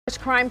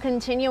crime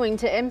continuing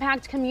to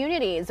impact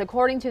communities.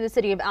 According to the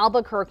city of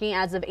Albuquerque,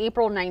 as of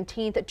April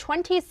 19th,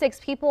 26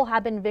 people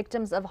have been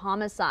victims of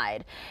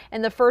homicide.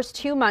 In the first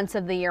 2 months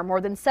of the year,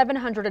 more than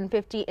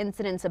 750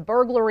 incidents of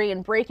burglary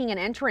and breaking and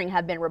entering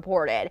have been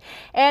reported,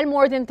 and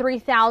more than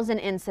 3,000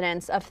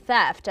 incidents of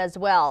theft as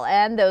well.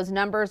 And those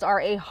numbers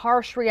are a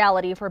harsh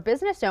reality for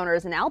business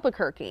owners in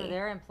Albuquerque. For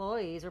their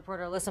employees,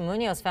 reporter Alyssa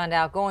Munoz found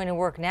out going to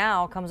work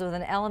now comes with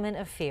an element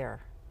of fear.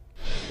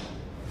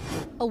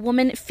 A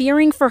woman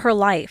fearing for her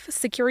life.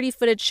 Security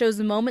footage shows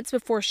moments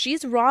before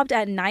she's robbed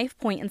at knife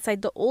point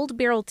inside the Old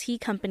Barrel Tea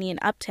Company in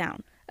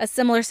Uptown. A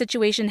similar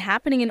situation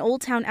happening in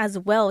Old Town as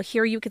well.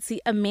 Here you could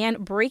see a man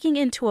breaking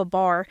into a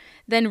bar,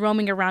 then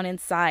roaming around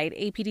inside.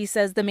 APD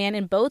says the man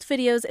in both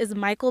videos is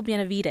Michael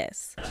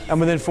Benavides. And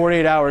within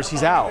 48 hours,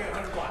 he's out.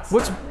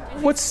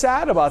 What's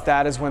sad about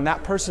that is when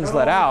that person's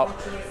let out,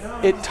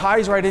 it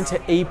ties right into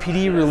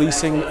APD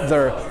releasing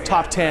their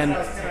top 10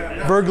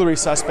 burglary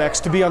suspects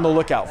to be on the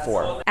lookout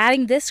for.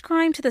 Adding this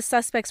crime to the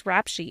suspect's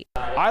rap sheet.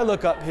 I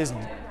look up his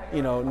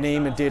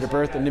name and date of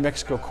birth in New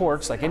Mexico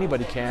courts like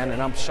anybody can,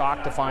 and I'm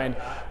shocked to find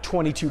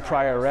 22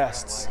 prior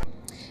arrests.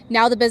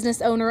 Now the business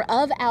owner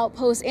of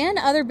Outpost and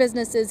other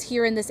businesses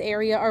here in this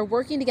area are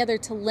working together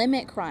to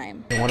limit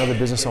crime. One of the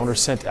business owners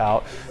sent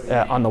out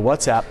on the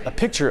WhatsApp a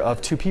picture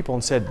of two people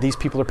and said these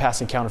people are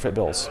passing counterfeit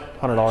bills,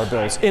 $100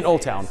 bills in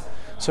Old Town.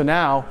 So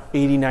now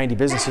 80, 90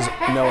 businesses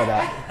know of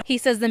that. He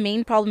says the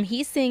main problem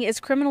he's seeing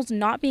is criminals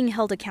not being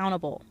held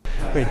accountable.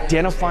 We're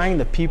identifying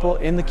the people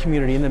in the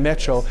community, in the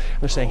metro, and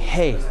they're saying,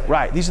 hey,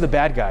 right, these are the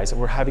bad guys that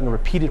we're having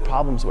repeated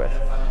problems with.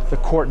 The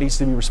court needs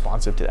to be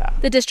responsive to that.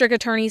 The district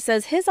attorney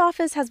says his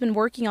office has been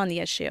working on the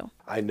issue.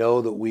 I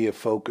know that we have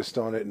focused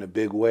on it in a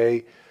big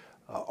way.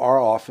 Our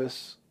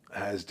office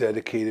has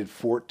dedicated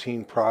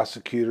 14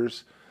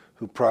 prosecutors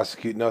who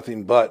prosecute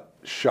nothing but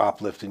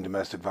shoplifting,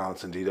 domestic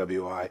violence, and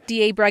DWI.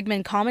 DA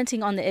Bregman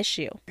commenting on the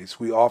issue.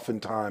 We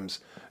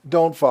oftentimes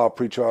don't file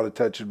pretrial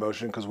detention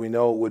motion because we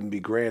know it wouldn't be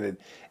granted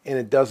and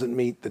it doesn't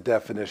meet the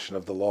definition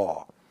of the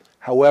law.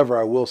 However,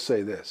 I will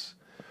say this.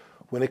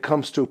 When it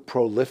comes to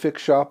prolific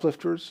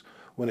shoplifters,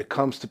 when it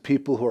comes to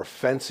people who are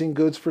fencing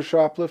goods for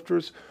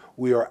shoplifters,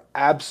 we are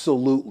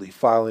absolutely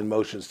filing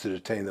motions to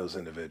detain those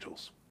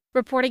individuals.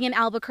 Reporting in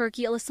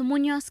Albuquerque, Alyssa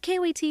Munoz,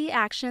 KWT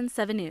Action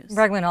 7 News.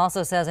 Bregman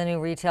also says a new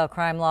retail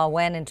crime law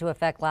went into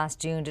effect last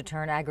June to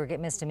turn aggregate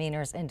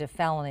misdemeanors into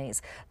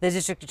felonies. The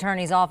district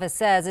attorney's office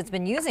says it's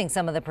been using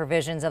some of the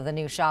provisions of the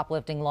new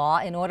shoplifting law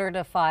in order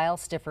to file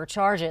stiffer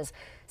charges.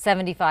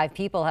 75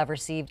 people have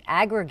received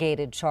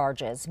aggregated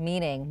charges,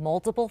 meaning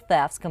multiple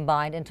thefts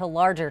combined into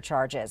larger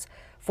charges.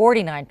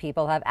 49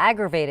 people have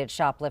aggravated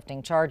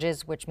shoplifting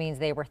charges, which means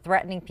they were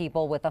threatening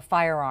people with a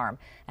firearm.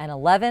 And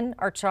 11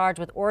 are charged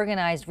with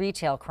organized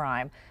retail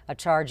crime, a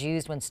charge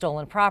used when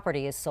stolen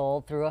property is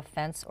sold through a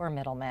fence or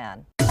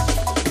middleman.